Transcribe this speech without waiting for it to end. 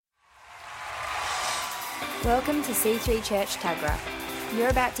Welcome to C3 Church Tuggerah. You're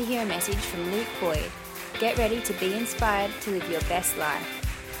about to hear a message from Luke Boyd. Get ready to be inspired to live your best life.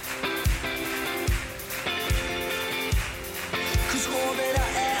 'Cause all that I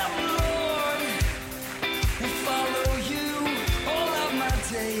am, Lord, will follow you all of my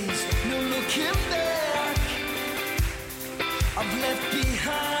days. No looking back. I've left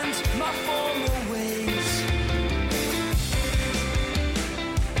behind my former ways.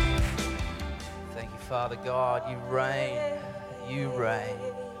 Thank you, Father God. You reign. You reign.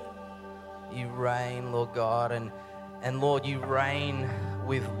 You reign, Lord God. And Lord, you reign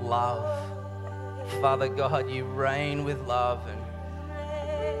with love. Father God, you reign with love. And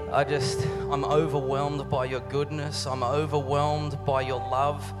I'm overwhelmed by your goodness. I'm overwhelmed by your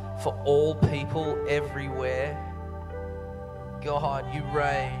love for all people everywhere. God, you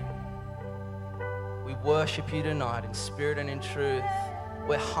reign. We worship you tonight in spirit and in truth.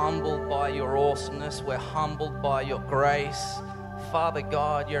 We're humbled by your awesomeness. We're humbled by your grace. Father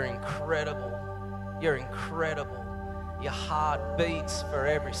God, you're incredible. You're incredible. Your heart beats for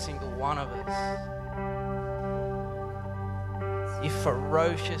every single one of us. You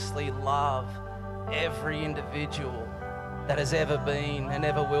ferociously love every individual that has ever been and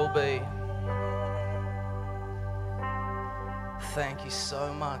ever will be. Thank you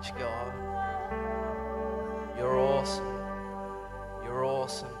so much, God. You're awesome. You're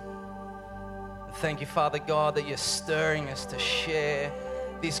awesome. And thank you, Father God, that you're stirring us to share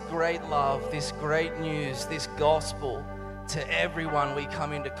this great love, this great news, this gospel to everyone we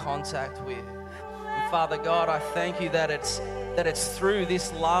come into contact with. And Father God, I thank you that it's through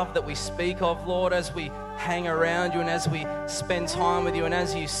this love that we speak of, Lord, as we hang around you and as we spend time with you and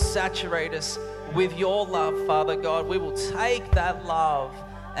as you saturate us with your love, Father God, we will take that love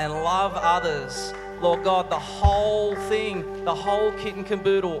and love others. Lord God, the whole thing, the whole kit and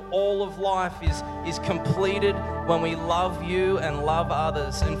caboodle, all of life is completed when we love you and love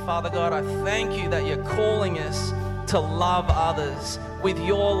others. And Father God, I thank you that you're calling us to love others with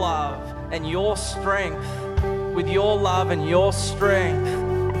your love and your strength, with your love and your strength.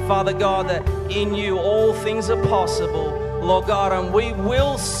 Father God, that in you all things are possible, Lord God, and we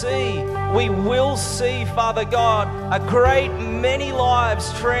will see, Father God, a great many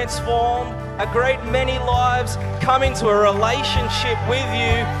lives transformed, a great many lives come into a relationship with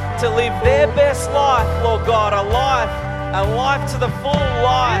you to live their best life, Lord God, a life to the full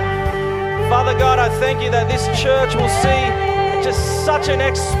life. Father God, I thank you that this church will see just such an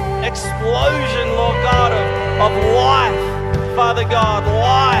explosion, Lord God, of life, Father God,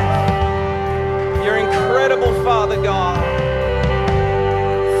 life. You're incredible, Father God.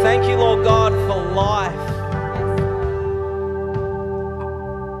 Thank you, Lord God, for life.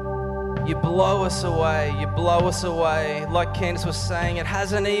 You blow us away. You blow us away. Like Candace was saying, it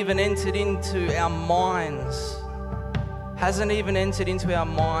hasn't even entered into our minds. Hasn't even entered into our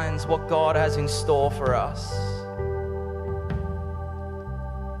minds what God has in store for us.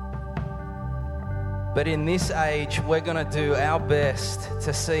 But in this age, we're going to do our best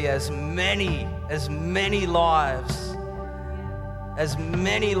to see as many lives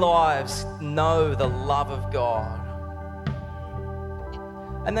know the love of God.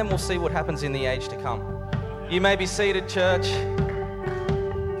 And then we'll see what happens in the age to come. You may be seated, church.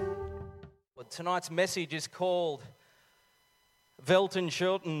 Well, tonight's message is called Welten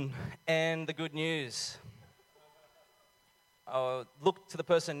Schulten and the Good News. Look to the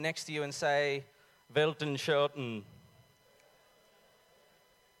person next to you and say, Welten Schulten.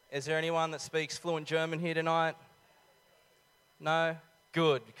 Is there anyone that speaks fluent German here tonight? No?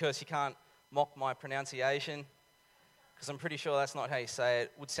 Good, because you can't mock my pronunciation. Because I'm pretty sure that's not how you say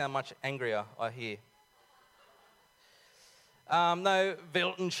it. Would sound much angrier, I hear. No,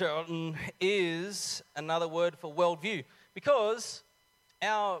 Weltanschauung is another word for worldview. Because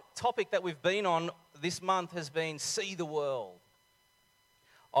our topic that we've been on this month has been see the world.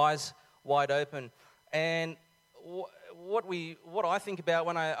 Eyes wide open. And what I think about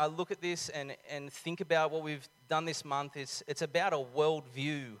when I look at this and think about what we've done this month is it's about a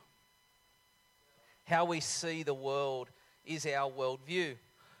worldview. How we see the world is our worldview.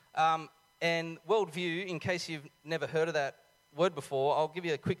 And worldview, in case you've never heard of that word before, I'll give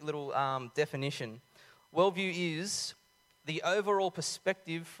you a quick little definition. Worldview is the overall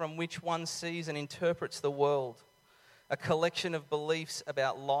perspective from which one sees and interprets the world, a collection of beliefs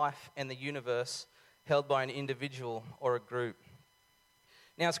about life and the universe held by an individual or a group.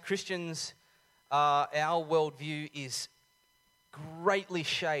 Now, as Christians, our worldview is greatly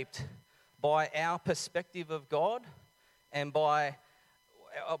shaped by our perspective of God and by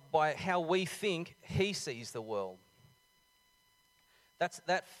how we think He sees the world.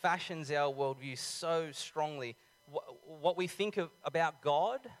 that fashions our worldview so strongly. What we think about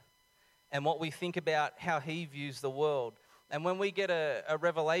God and what we think about how he views the world. And when we get a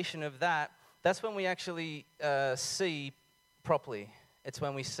revelation of that, that's when we actually see properly. It's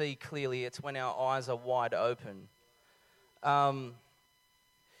when we see clearly. It's when our eyes are wide open.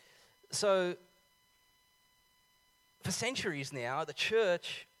 So, for centuries now, the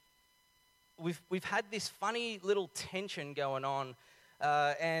church, we've had this funny little tension going on,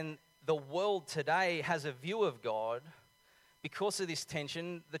 and the world today has a view of God. Because of this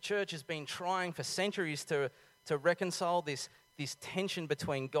tension, the church has been trying for centuries to reconcile this tension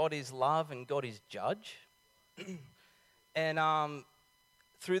between God is love and God is judge. And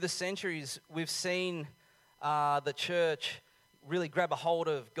through the centuries, we've seen the church really grab a hold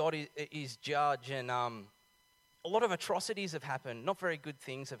of God is judge, and a lot of atrocities have happened. Not very good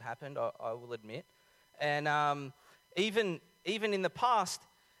things have happened, I will admit. And even in the past,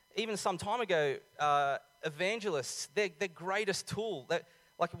 even some time ago, evangelists, their greatest tool,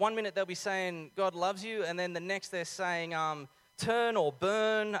 like 1 minute they'll be saying God loves you, and then the next they're saying turn or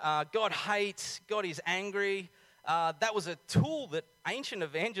burn, God hates, God is angry. That was a tool that ancient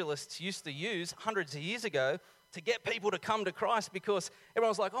evangelists used to use hundreds of years ago to get people to come to Christ, because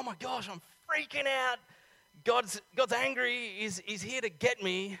everyone was like, oh my gosh, I'm freaking out. God's angry, he's here to get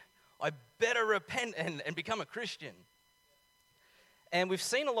me. I better repent and become a Christian. And we've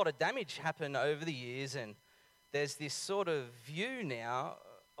seen a lot of damage happen over the years, and there's this sort of view now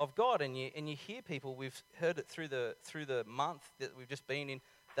of God, and you hear people, we've heard it through the month that we've just been in,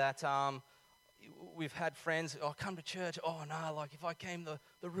 that we've had friends, oh, come to church, oh no, like if I came,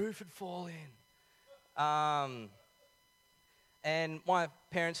 the roof would fall in. And my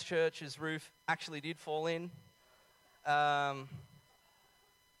parents' church's roof actually did fall in.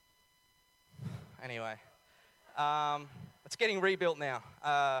 Anyway, it's getting rebuilt now.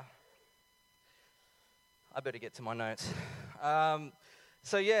 I better get to my notes.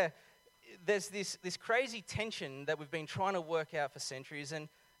 So yeah, there's this crazy tension that we've been trying to work out for centuries, and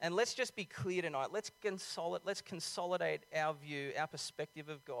let's just be clear tonight. Let's consolidate our view, our perspective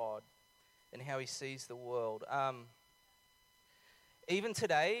of God and how he sees the world. Even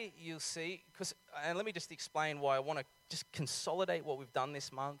today, you'll see, and let me just explain why I want to just consolidate what we've done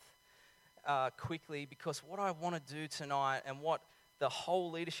this month quickly, because what I want to do tonight and what the whole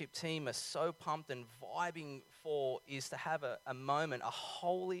leadership team are so pumped and vibing for is to have a moment, a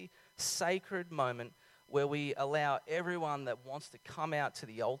holy, sacred moment where we allow everyone that wants to come out to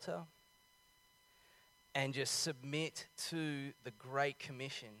the altar and just submit to the Great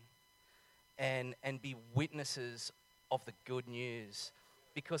Commission and be witnesses of the good news.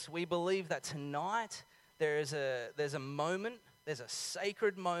 Because we believe that tonight there's a moment, there's a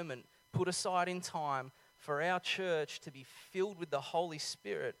sacred moment put aside in time for our church to be filled with the Holy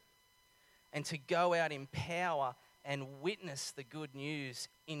Spirit and to go out in power and witness the good news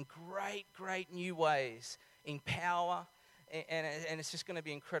in great, great new ways, in power, and it's just going to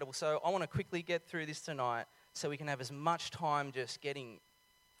be incredible. So I want to quickly get through this tonight so we can have as much time just getting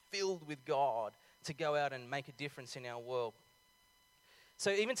filled with God to go out and make a difference in our world. So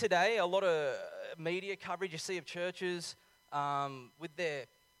even today, a lot of media coverage you see of churches with their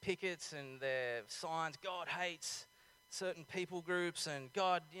pickets and their signs, God hates certain people groups, and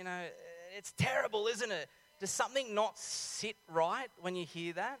God, it's terrible, isn't it? Does something not sit right when you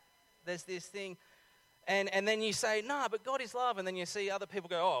hear that? There's this thing, and then you say, no, but God is love, and then you see other people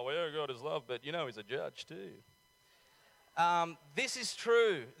go, oh, well, God is love, but he's a judge too. This is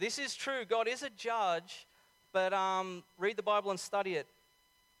true. This is true. God is a judge, but read the Bible and study it,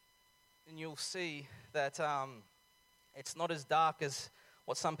 and you'll see that it's not as dark as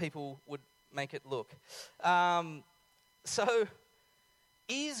what some people would make it look. So,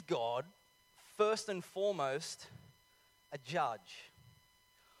 is God first and foremost a judge?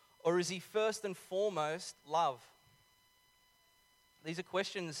 Or is he first and foremost love? These are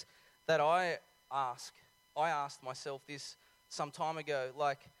questions that I ask. I asked myself this some time ago.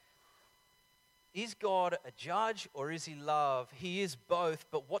 Like, is God a judge or is he love? He is both,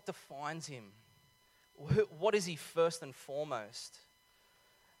 but what defines him? What is he first and foremost?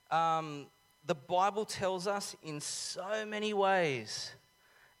 The Bible tells us in so many ways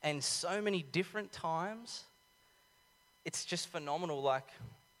and so many different times. It's just phenomenal. Like,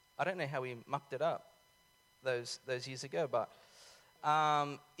 I don't know how we mucked it up those years ago, but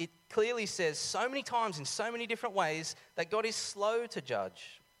it clearly says so many times in so many different ways that God is slow to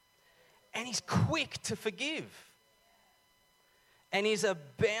judge and he's quick to forgive and he's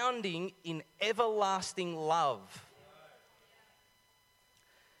abounding in everlasting love.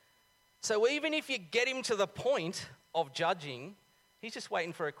 So even if you get him to the point of judging, He's just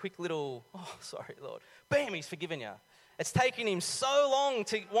waiting for a quick little, oh, sorry, Lord. Bam, he's forgiven you. It's taken him so long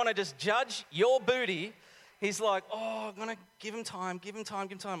to want to just judge your booty. He's like, oh, I'm going to give him time.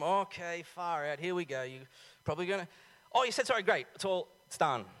 Okay, far out. Here we go. You probably going to, oh, you said sorry. Great. It's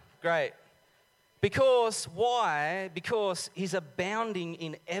done. Great. Because, why? Because he's abounding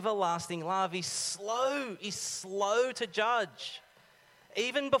in everlasting love. He's slow to judge.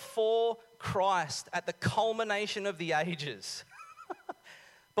 Even before Christ, at the culmination of the ages,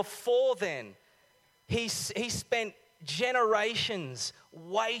 before then, he spent generations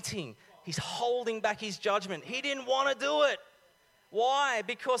waiting. He's holding back his judgment. He didn't want to do it. Why?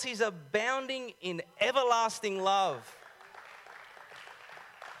 Because he's abounding in everlasting love.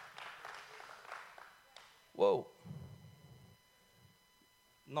 Whoa.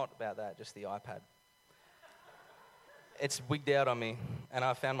 Not about that, just the iPad. It's wigged out on me, and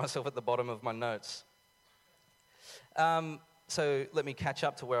I found myself at the bottom of my notes. So let me catch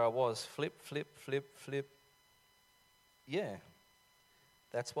up to where I was. Flip. Yeah,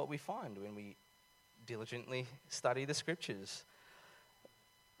 that's what we find when we diligently study the scriptures.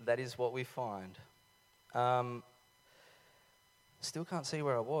 That is what we find. Still can't see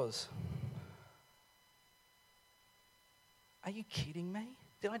where I was. Are you kidding me?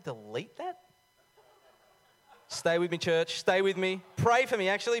 Did I delete that? Stay with me, church. Stay with me. Pray for me,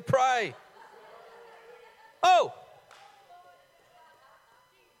 actually. Pray. Oh!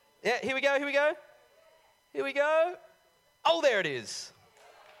 Yeah, here we go. Oh, there it is.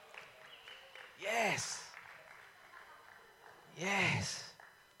 Yes.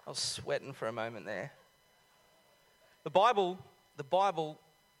 I was sweating for a moment there. The Bible,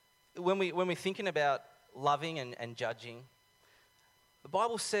 when we're thinking about loving and judging, the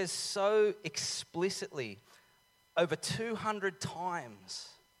Bible says so explicitly over 200 times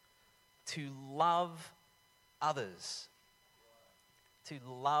to love others. To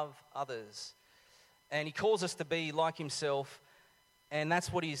love others. And he calls us to be like himself, and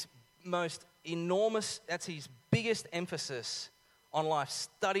that's what his most enormous, that's his biggest emphasis on life.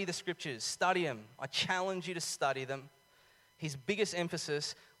 Study the scriptures, study them. I challenge you to study them. His biggest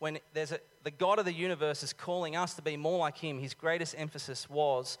emphasis, when the God of the universe is calling us to be more like him, his greatest emphasis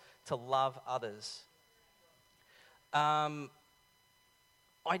was to love others. I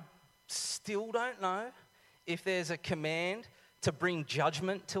still don't know if there's a command to bring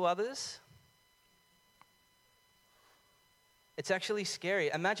judgment to others. It's actually scary.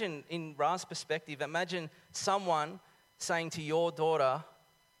 Imagine, in Ra's perspective, imagine someone saying to your daughter,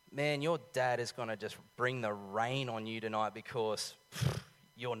 man, your dad is going to just bring the rain on you tonight because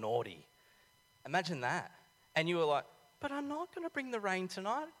you're naughty. Imagine that. And you were like, but I'm not going to bring the rain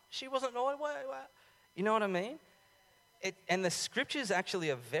tonight. She wasn't naughty. What? You know what I mean? And the scriptures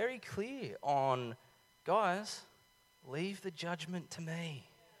actually are very clear on, guys, leave the judgment to me.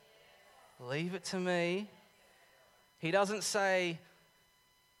 Leave it to me. He doesn't say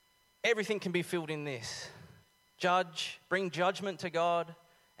everything can be filled in this. Bring judgment to God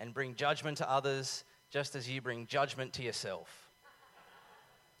and bring judgment to others just as you bring judgment to yourself.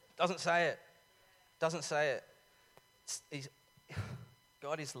 Doesn't say it.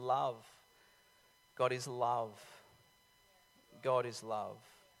 God is love. God is love. God is love.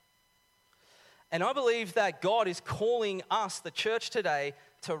 And I believe that God is calling us, the church today,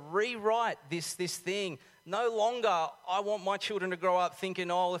 to rewrite this thing. No longer I want my children to grow up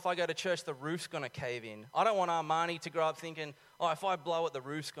thinking, oh, if I go to church, the roof's going to cave in. I don't want Armani to grow up thinking, oh, if I blow it, the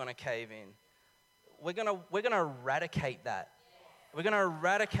roof's going to cave in. We're going to eradicate that. We're going to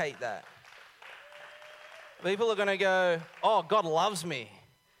eradicate that. People are going to go, oh, God loves me.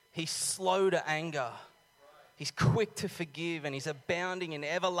 He's slow to anger. He's quick to forgive, and he's abounding in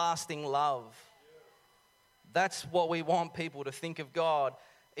everlasting love. That's what we want people to think of God,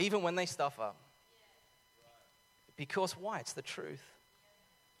 even when they stuff up. Because why? It's the truth.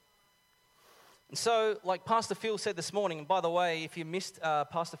 And so, like Pastor Phil said this morning, and by the way, if you missed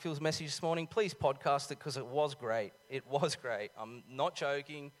Pastor Phil's message this morning, please podcast it because it was great. It was great. I'm not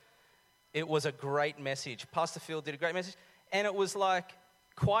joking. It was a great message. Pastor Phil did a great message. And it was like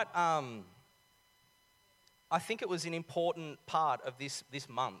quite, I think it was an important part of this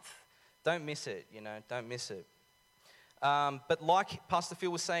month. Don't miss it, don't miss it. But like Pastor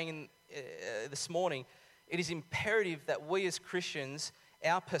Phil was saying this morning, it is imperative that we as Christians,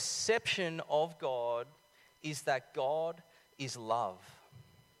 our perception of God is that God is love.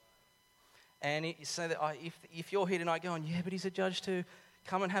 And so that if you're here tonight going, yeah, but he's a judge too,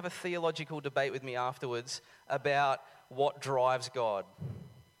 come and have a theological debate with me afterwards about what drives God.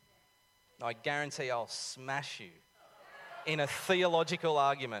 I guarantee I'll smash you in a theological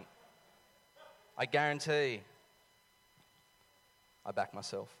argument. I guarantee. I back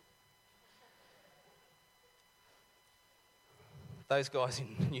myself. Those guys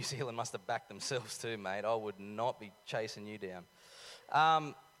in New Zealand must have backed themselves too, mate. I would not be chasing you down.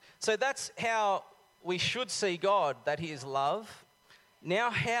 So that's how we should see God, that he is love. Now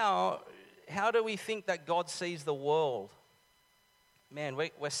how do we think that God sees the world? Man,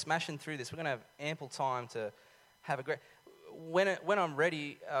 we're smashing through this. We're going to have ample time to have a great... When I'm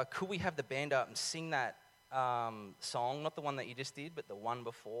ready, could we have the band up and sing that song? Not the one that you just did, but the one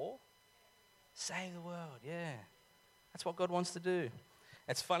before. Save the world, yeah. That's what God wants to do.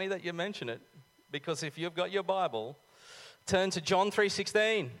 It's funny that you mention it, because if you've got your Bible, turn to John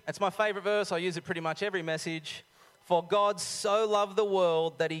 3:16. It's my favorite verse. I use it pretty much every message. For God so loved the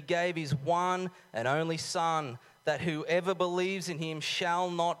world that he gave his one and only Son, that whoever believes in him shall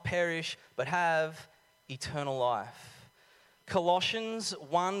not perish but have eternal life. Colossians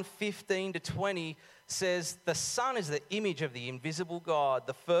 1:15-20 says, the Son is the image of the invisible God,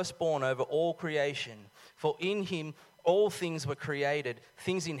 the firstborn over all creation. For in him all things were created,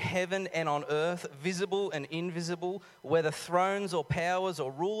 things in heaven and on earth, visible and invisible, whether thrones or powers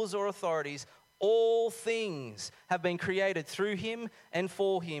or rulers or authorities, all things have been created through him and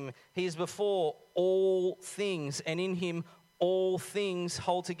for him. He is before all things, and in him all things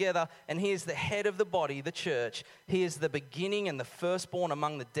hold together. And he is the head of the body, the church. He is the beginning and the firstborn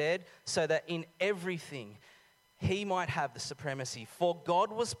among the dead, so that in everything he might have the supremacy. For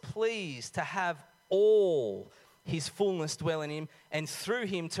God was pleased to have all his fullness dwell in him, and through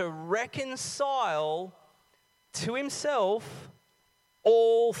him to reconcile to himself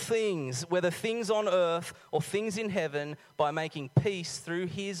all things, whether things on earth or things in heaven, by making peace through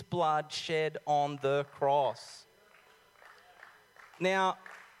his blood shed on the cross. Now,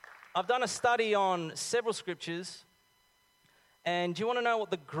 I've done a study on several scriptures, and do you want to know what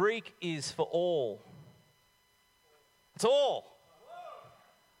the Greek is for all? It's all.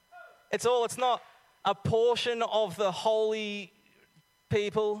 It's all. It's not a portion of the holy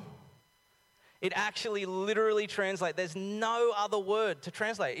people. It actually literally translates. There's no other word to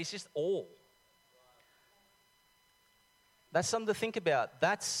translate. It's just all. That's something to think about.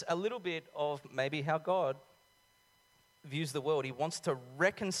 That's a little bit of maybe how God views the world. He wants to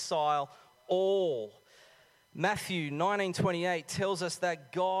reconcile all. Matthew 19:28 tells us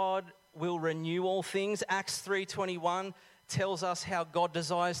that God will renew all things. Acts 3:21 tells us how God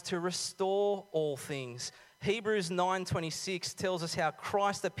desires to restore all things. Hebrews 9:26 tells us how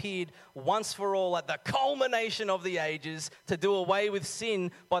Christ appeared once for all at the culmination of the ages to do away with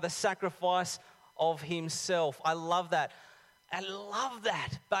sin by the sacrifice of himself. I love that. I love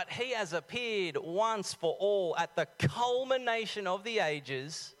that. But he has appeared once for all at the culmination of the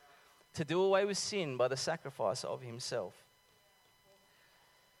ages to do away with sin by the sacrifice of himself.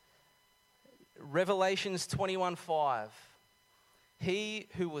 Revelations 21:5. He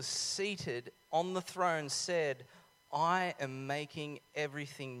who was seated on the throne said, I am making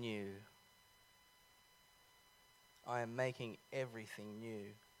everything new. I am making everything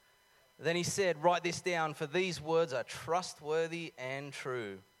new. Then he said, write this down, for these words are trustworthy and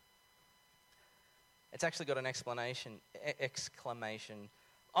true. It's actually got an exclamation.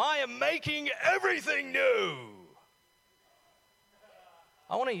 I am making everything new.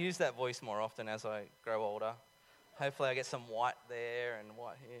 I want to use that voice more often as I grow older. Hopefully I get some white there and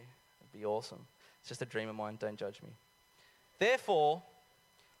white here. It'd be awesome. It's just a dream of mine. Don't judge me. Therefore,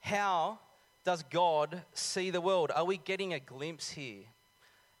 how does God see the world? Are we getting a glimpse here?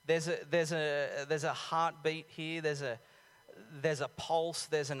 There's a heartbeat here. There's a pulse.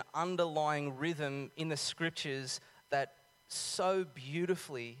 There's an underlying rhythm in the scriptures that so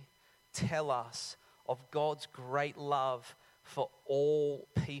beautifully tell us of God's great love for all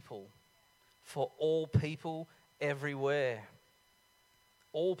people. For all people everywhere.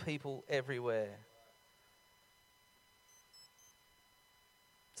 All people everywhere.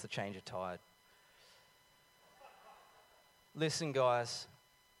 It's the change of tide. Listen, guys,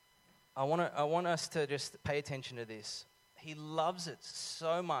 I want us to just pay attention to this. He loves it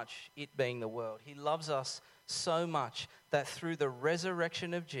so much, it being the world. He loves us so much that through the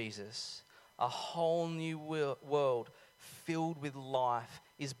resurrection of Jesus, a whole new world filled with life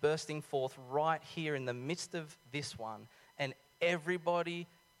is bursting forth right here in the midst of this one, and everybody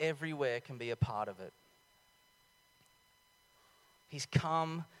everywhere can be a part of it. He's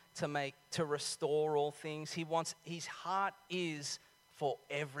come to restore all things. His heart is for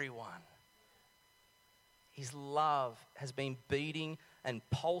everyone. His love has been beating and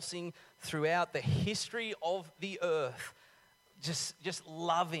pulsing throughout the history of the earth. Just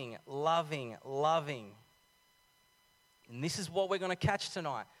loving. And this is what we're going to catch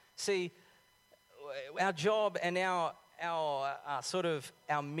tonight. See, our job and our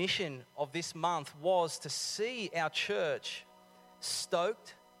our mission of this month was to see our church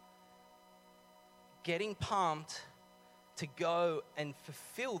stoked, getting pumped to go and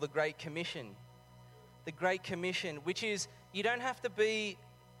fulfill the Great Commission. The Great Commission, which is, you don't have to be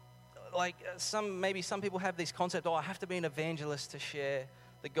like some people have this concept, I have to be an evangelist to share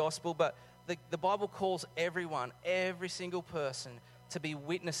the gospel, but the Bible calls everyone, every single person, to be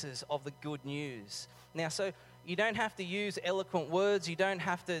witnesses of the good news. Now, so you don't have to use eloquent words, you don't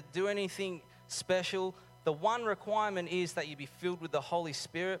have to do anything special. The one requirement is that you be filled with the Holy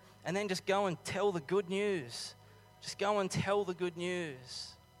Spirit, and then just go and tell the good news. Just go and tell the good news.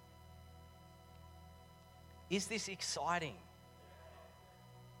 Is this exciting?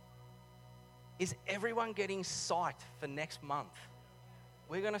 Is everyone getting psyched for next month?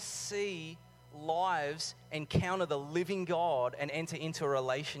 We're going to see lives encounter the living God and enter into a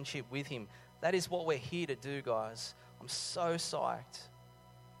relationship with Him. That is what we're here to do, guys. I'm so psyched.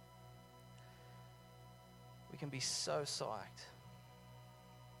 We can be so psyched.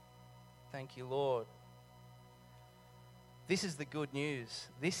 Thank you, Lord. This is the good news.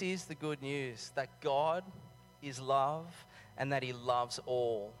 This is the good news, that God is love and that He loves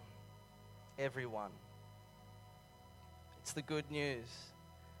all, everyone. It's the good news.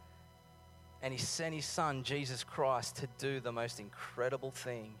 And He sent His Son, Jesus Christ, to do the most incredible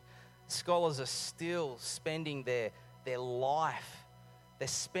thing. Scholars are still spending their life. They're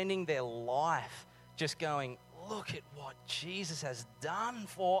spending their life just going, look at what Jesus has done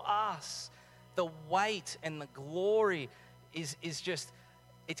for us. The weight and the glory is just,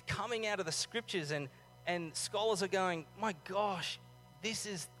 it's coming out of the scriptures, and scholars are going, my gosh, this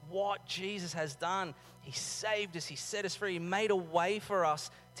is what Jesus has done. He saved us, He set us free, He made a way for us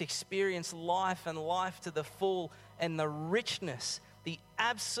to experience life and life to the full, and the richness, the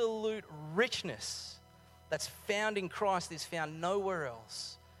absolute richness that's found in Christ is found nowhere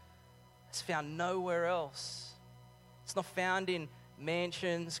else. It's found nowhere else. It's not found in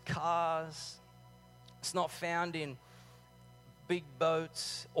mansions, cars. It's not found in big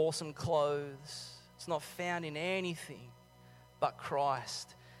boats, awesome clothes. It's not found in anything but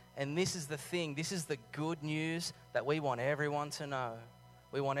Christ. And this is the thing, this is the good news that we want everyone to know.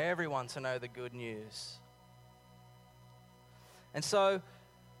 We want everyone to know the good news. And so,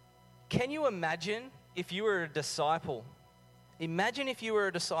 can you imagine if you were a disciple? Imagine if you were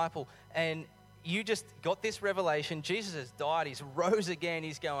a disciple and you just got this revelation. Jesus has died, He's rose again.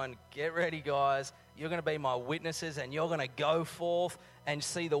 He's going, get ready, guys. You're going to be my witnesses, and you're going to go forth and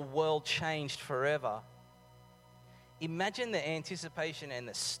see the world changed forever. Imagine the anticipation and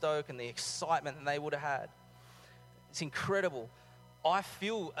the stoke and the excitement that they would have had. It's incredible. I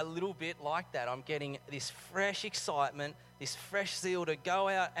feel a little bit like that. I'm getting this fresh excitement, this fresh zeal to go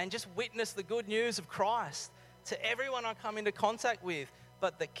out and just witness the good news of Christ to everyone I come into contact with.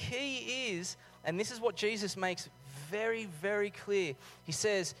 But the key is, and this is what Jesus makes very, very clear. He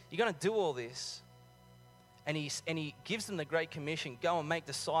says, you're going to do all this. And he gives them the Great Commission, go and make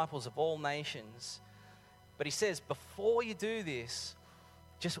disciples of all nations. But He says, before you do this,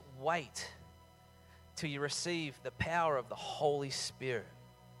 just wait till you receive the power of the Holy Spirit.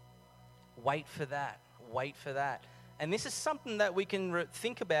 Wait for that. Wait for that. And this is something that we can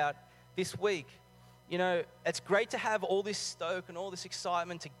think about this week. You know, it's great to have all this stoke and all this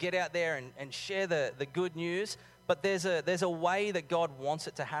excitement to get out there and share the good news, but there's a way that God wants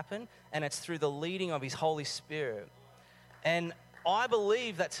it to happen, and it's through the leading of His Holy Spirit. And I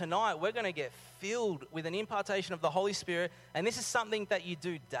believe that tonight we're going to get filled with an impartation of the Holy Spirit, and this is something that you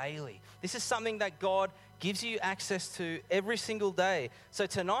do daily. This is something that God gives you access to every single day. So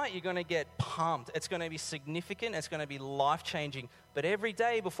tonight you're going to get pumped. It's going to be significant. It's going to be life-changing. But every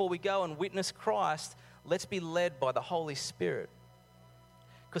day before we go and witness Christ, let's be led by the Holy Spirit.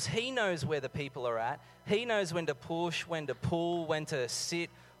 Because He knows where the people are at. He knows when to push, when to pull, when to sit,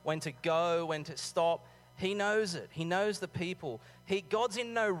 when to go, when to stop. He knows it. He knows the people. God's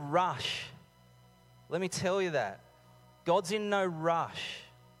in no rush. Let me tell you that. God's in no rush.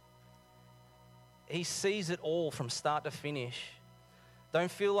 He sees it all from start to finish.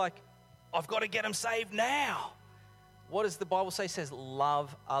 Don't feel like, I've got to get them saved now. What does the Bible say? It says,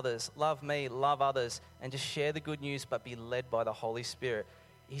 love others. Love me, love others. And just share the good news, but be led by the Holy Spirit.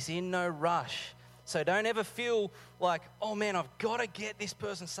 He's in no rush. So don't ever feel like, oh man, I've got to get this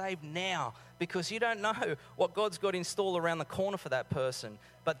person saved now, because you don't know what God's got in store around the corner for that person.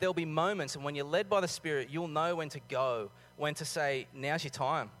 But there'll be moments, and when you're led by the Spirit, you'll know when to go, when to say, now's your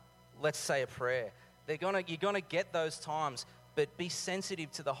time. Let's say a prayer. You're going to get those times, but be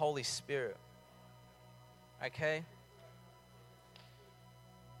sensitive to the Holy Spirit. Okay?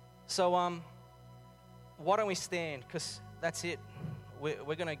 So why don't we stand? Because that's it.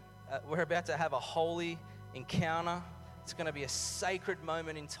 We're about to have a holy encounter. It's going to be a sacred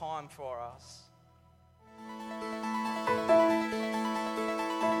moment in time for us.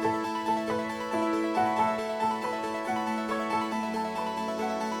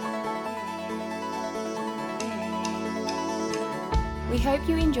 We hope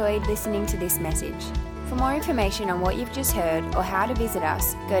you enjoyed listening to this message. For more information on what you've just heard or how to visit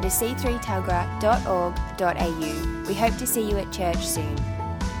us, go to c3tuggerah.org.au. We hope to see you at church soon.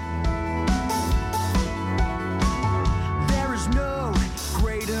 There is no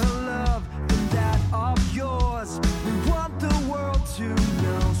greater love than that of yours. We want the world to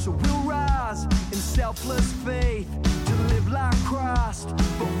know, so we'll rise in selfless faith to live like Christ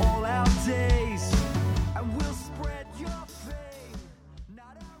for all our days.